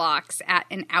puzzle box at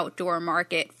an outdoor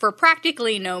market for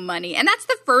practically no money. And that's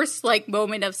the first, like,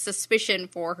 moment of suspicion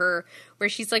for her, where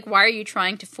she's like, why are you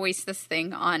trying to foist this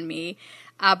thing on me?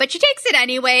 But she takes it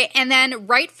anyway, and then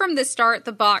right from the start,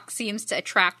 the box seems to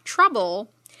attract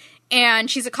trouble.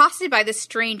 And she's accosted by this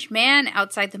strange man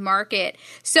outside the market.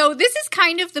 So this is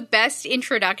kind of the best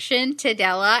introduction to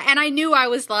Della. And I knew I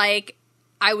was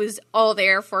all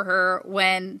there for her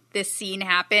when this scene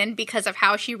happened because of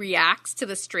how she reacts to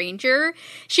the stranger.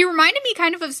 She reminded me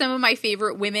kind of some of my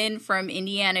favorite women from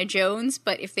Indiana Jones,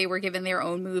 but if they were given their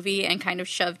own movie and kind of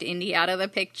shoved Indy out of the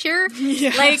picture.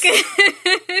 Yes. Like,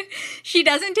 she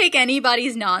doesn't take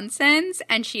anybody's nonsense,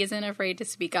 and she isn't afraid to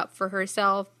speak up for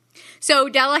herself. So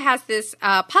Della has this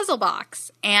puzzle box,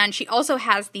 and she also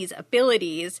has these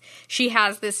abilities. She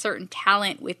has this certain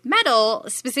talent with metal,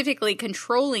 specifically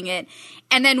controlling it.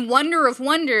 And then, wonder of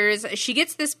wonders, she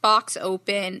gets this box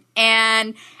open,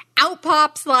 and out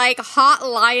pops, like, Hot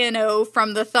Lion-O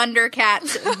from the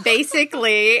Thundercats,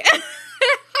 basically.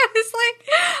 I was like,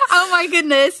 oh my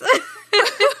goodness.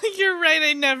 You're right.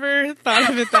 I never thought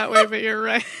of it that way, but you're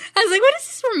right. I was like, what does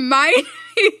this remind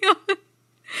me of?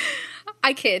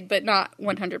 I kid, but not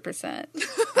 100%.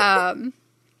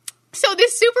 So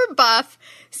this super buff,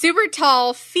 super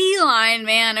tall, feline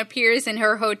man appears in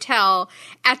her hotel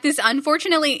at this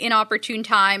unfortunately inopportune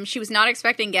time. She was not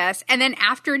expecting guests. And then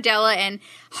after Della and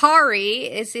Hari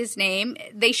is his name,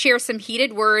 they share some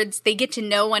heated words. They get to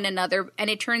know one another. And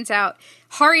it turns out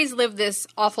Hari's lived this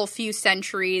awful few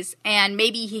centuries, and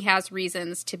maybe he has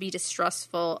reasons to be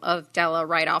distrustful of Della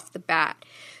right off the bat.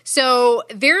 So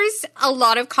there's a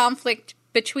lot of conflict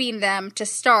between them to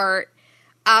start,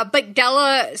 but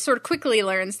Della sort of quickly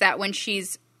learns that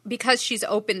because she's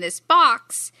opened this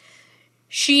box,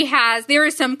 there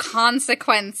are some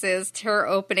consequences to her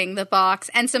opening the box,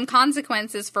 and some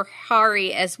consequences for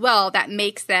Hari as well that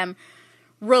makes them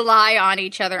rely on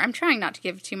each other. I'm trying not to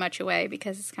give too much away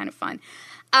because it's kind of fun.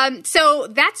 So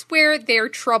that's where their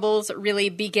troubles really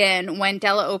begin, when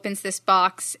Della opens this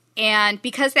box. And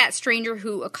because that stranger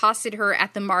who accosted her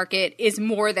at the market is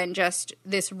more than just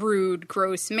this rude,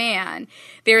 gross man,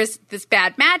 there's this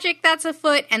bad magic that's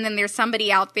afoot, and then there's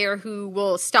somebody out there who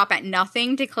will stop at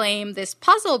nothing to claim this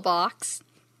puzzle box.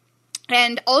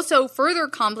 And also, further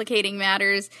complicating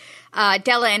matters,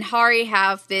 Della and Hari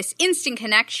have this instant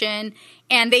connection,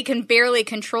 and they can barely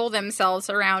control themselves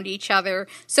around each other.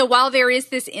 So while there is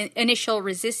this initial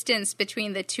resistance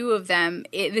between the two of them,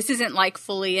 this isn't like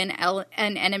fully an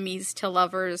enemies to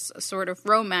lovers sort of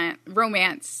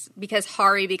romance, because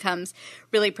Hari becomes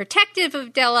really protective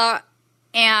of Della,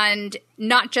 and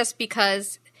not just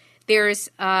because there's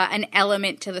an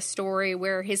element to the story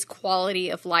where his quality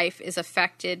of life is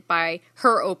affected by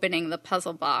her opening the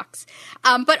puzzle box.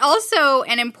 But also,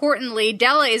 and importantly,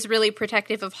 Della is really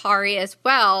protective of Hari as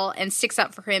well and sticks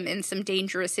up for him in some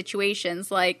dangerous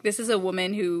situations. Like, this is a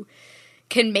woman who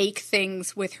can make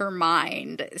things with her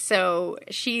mind. So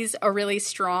she's a really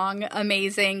strong,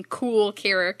 amazing, cool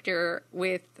character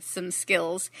with some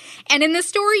skills. And in the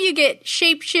story, you get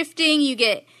shape-shifting, you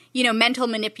get, you know, mental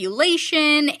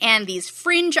manipulation and these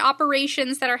fringe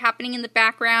operations that are happening in the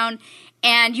background.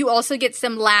 And you also get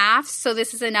some laughs. So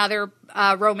this is another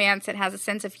romance that has a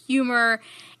sense of humor.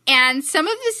 And some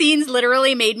of the scenes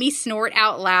literally made me snort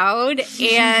out loud.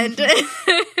 And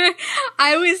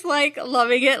I was, like,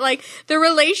 loving it. Like, the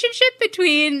relationship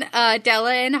between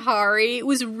Della and Hari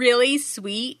was really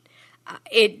sweet.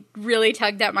 It really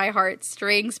tugged at my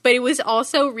heartstrings. But it was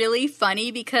also really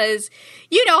funny because,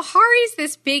 you know, Hari's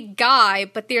this big guy,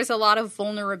 but there's a lot of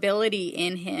vulnerability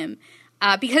in him.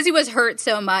 Because he was hurt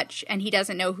so much and he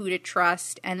doesn't know who to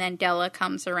trust, and then Della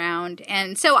comes around.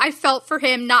 And so I felt for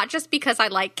him, not just because I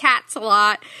like cats a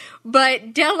lot,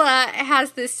 but Della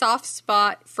has this soft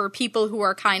spot for people who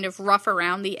are kind of rough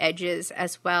around the edges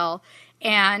as well.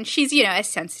 And she's, you know, as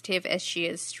sensitive as she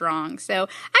is strong. So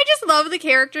I just love the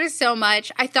characters so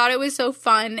much. I thought it was so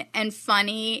fun and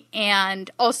funny and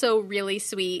also really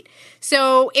sweet.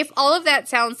 So if all of that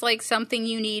sounds like something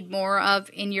you need more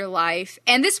of in your life,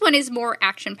 and this one is more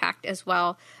action-packed as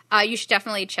well, you should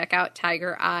definitely check out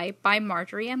Tiger Eye by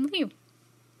Marjorie M. Liu.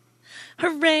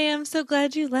 Hooray, I'm so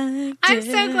glad you liked it. I'm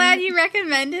so glad you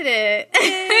recommended it.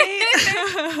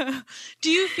 Do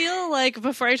you feel like,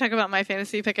 before I talk about my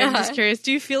fantasy pick, I'm just curious,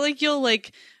 do you feel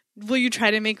like will you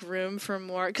try to make room for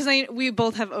more? Because we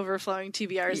both have overflowing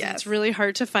TBRs, yes. And it's really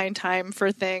hard to find time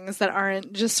for things that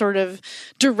aren't just sort of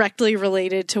directly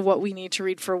related to what we need to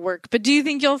read for work. But do you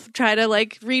think you'll try to,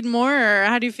 like, read more, or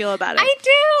how do you feel about it?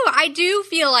 I do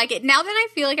feel like it. Now that I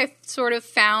feel like I've sort of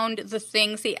found the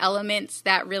things, the elements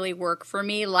that really work for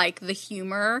me, like the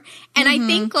humor. And I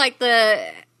think, like,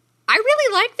 I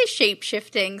really like the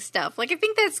shape-shifting stuff. Like, I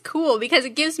think that's cool because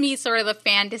it gives me sort of the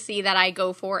fantasy that I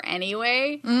go for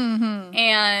anyway. Mm-hmm.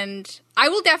 And I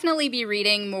will definitely be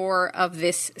reading more of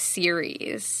this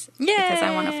series. Yay! Because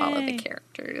I want to follow the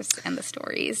characters and the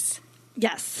stories.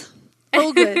 Yes.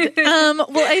 Oh, good. Well,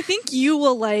 I think you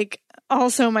will like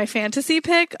also my fantasy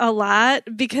pick a lot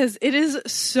because it is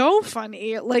so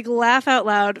funny, like laugh out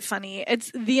loud funny. It's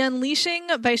The Unleashing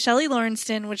by Shelley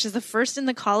Lawrenston, which is the first in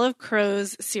the Call of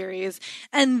Crows series.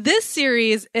 And this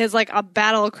series is like a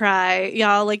battle cry,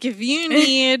 y'all. Like, if you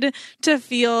need to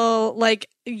feel like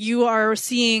you are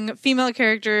seeing female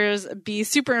characters be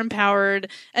super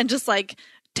empowered and just like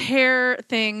tear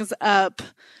things up,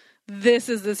 this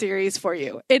is the series for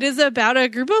you. It is about a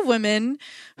group of women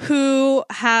who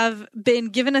have been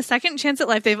given a second chance at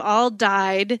life. They've all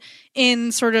died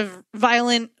in sort of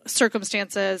violent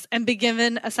circumstances and been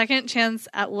given a second chance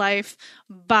at life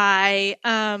by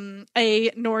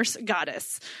a Norse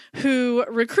goddess who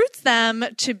recruits them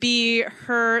to be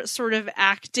her sort of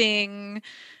acting,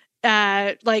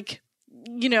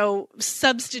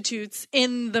 substitutes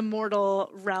in the mortal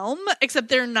realm, except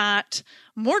they're not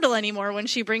mortal anymore. When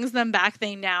she brings them back,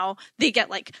 they get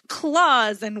like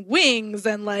claws and wings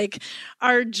and like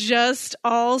are just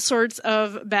all sorts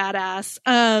of badass.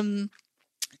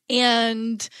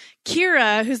 And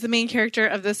Kira, who's the main character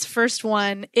of this first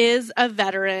one, is a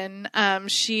veteran.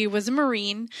 She was a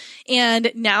Marine,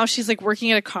 and now she's like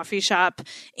working at a coffee shop,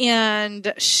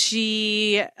 and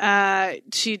she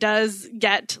does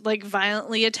get like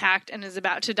violently attacked and is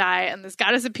about to die. And this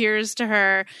goddess appears to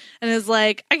her and is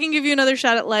like, "I can give you another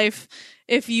shot at life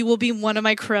if you will be one of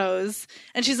my crows."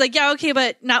 And she's like, "Yeah, okay,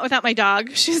 but not without my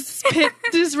dog." She's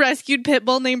this rescued pit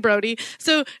bull named Brody.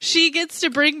 So she gets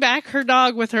to bring back her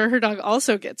dog with her. Her dog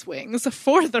also gets wings,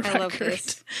 for the record.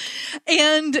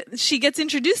 And she gets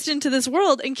introduced into this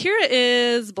world. And Kira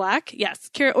is black. Yes,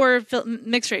 Kira, or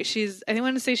mixed race. I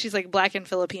want to say she's like black and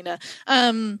Filipina.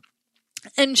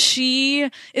 And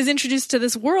she is introduced to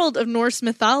this world of Norse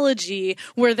mythology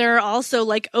where there are also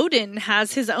like Odin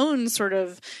has his own sort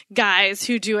of guys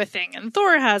who do a thing, and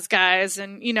Thor has guys,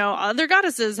 and other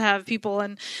goddesses have people,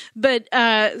 and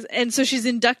so she's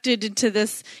inducted into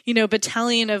this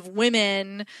battalion of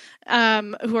women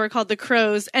who are called the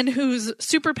Crows, and whose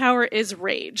superpower is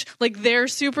rage. Like, their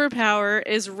superpower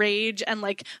is rage and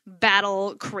like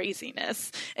battle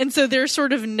craziness. And so they're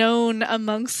sort of known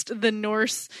amongst the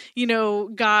Norse,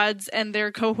 gods and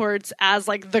their cohorts as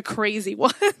like the crazy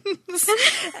ones.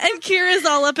 And Kira's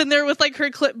all up in there with like her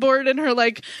clipboard and her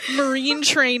like Marine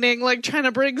training, like trying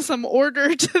to bring some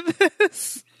order to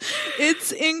this.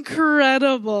 It's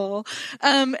incredible.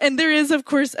 And there is, of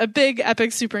course, a big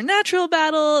epic supernatural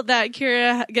battle that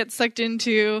Kira gets sucked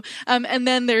into. And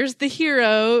then there's the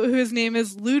hero whose name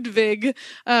is Ludwig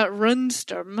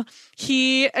Rundstorm.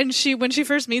 When she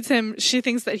first meets him, she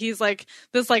thinks that he's like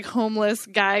this like homeless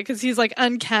guy because he's like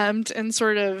unkempt and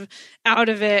sort of out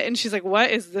of it. And she's like,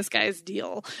 what is this guy's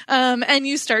deal? And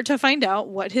you start to find out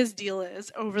what his deal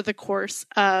is over the course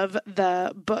of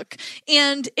the book.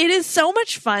 And it is so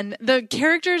much fun. The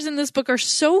characters in this book are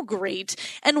so great.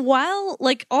 And while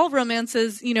like all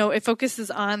romances, you know, it focuses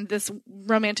on this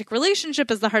romantic relationship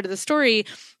as the heart of the story,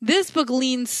 this book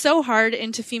leans so hard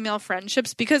into female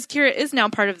friendships because Kira is now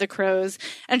part of the Crows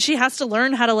and she has to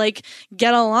learn how to like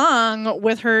get along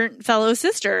with her fellow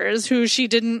sisters who she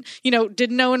didn't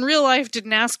know in real life,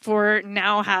 didn't ask for,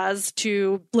 now has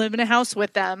to live in a house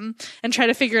with them and try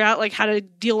to figure out like how to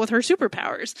deal with her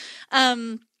superpowers.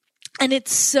 And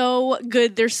it's so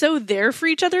good. They're so there for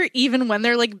each other, even when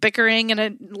they're like bickering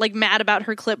and like mad about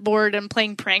her clipboard and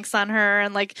playing pranks on her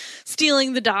and like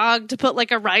stealing the dog to put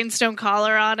like a rhinestone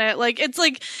collar on it. Like, it's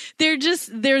like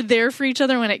they're there for each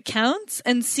other when it counts,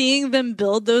 and seeing them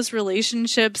build those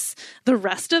relationships the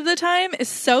rest of the time is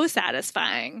so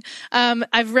satisfying.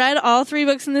 I've read all 3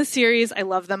 books in this series. I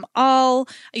love them all.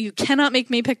 You cannot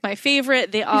make me pick my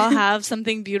favorite. They all have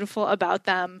something beautiful about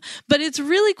them, but it's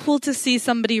really cool to see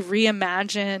somebody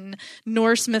reimagine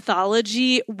Norse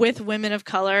mythology with women of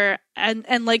color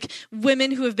and like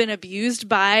women who have been abused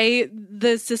by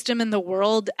the system and the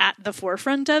world at the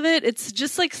forefront of it. It's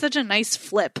just like such a nice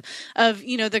flip of,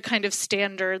 you know, the kind of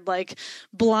standard like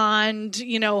blonde,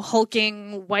 you know,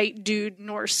 hulking white dude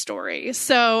Norse story.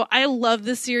 So I love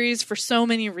this series for so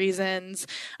many reasons.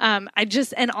 And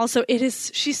also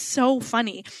she's so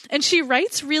funny, and she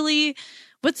writes really,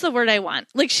 what's the word I want?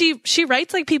 Like she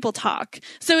writes like people talk.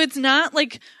 So it's not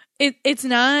like it's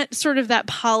not sort of that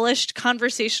polished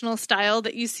conversational style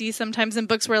that you see sometimes in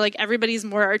books where like everybody's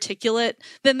more articulate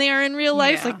than they are in real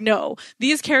life. Yeah. Like, no,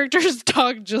 these characters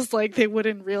talk just like they would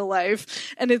in real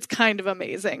life. And it's kind of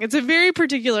amazing. It's a very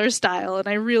particular style and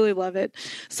I really love it.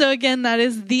 So again, that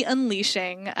is The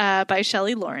Unleashing by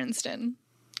Shelley Lawrenston.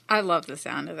 I love the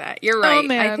sound of that. You're right.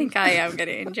 Oh, I think I am going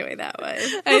to enjoy that one.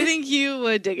 I think you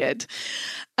would dig it.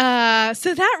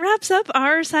 So that wraps up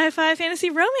our sci-fi fantasy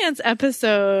romance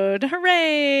episode.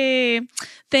 Hooray!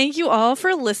 Thank you all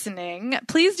for listening.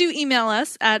 Please do email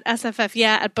us at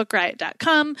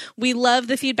sffyeah@bookriot.com. We love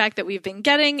the feedback that we've been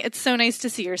getting. It's so nice to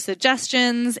see your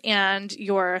suggestions and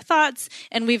your thoughts.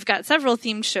 And we've got several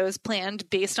themed shows planned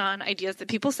based on ideas that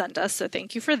people sent us. So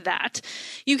thank you for that.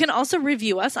 You can also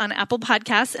review us on Apple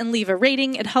Podcasts and leave a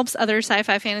rating. It helps other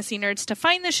sci-fi fantasy nerds to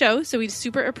find the show. So we'd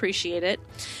super appreciate it.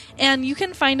 And you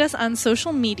can find us on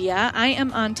social media. I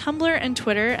am on Tumblr and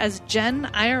Twitter as Jen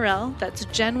IRL. That's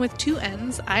Jen with 2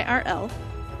 N's, IRL.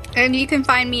 And you can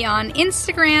find me on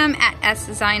Instagram at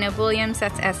 @SZainabWilliams.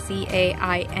 That's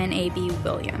SCAINAB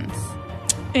Williams.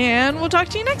 And we'll talk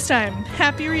to you next time.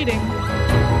 Happy reading.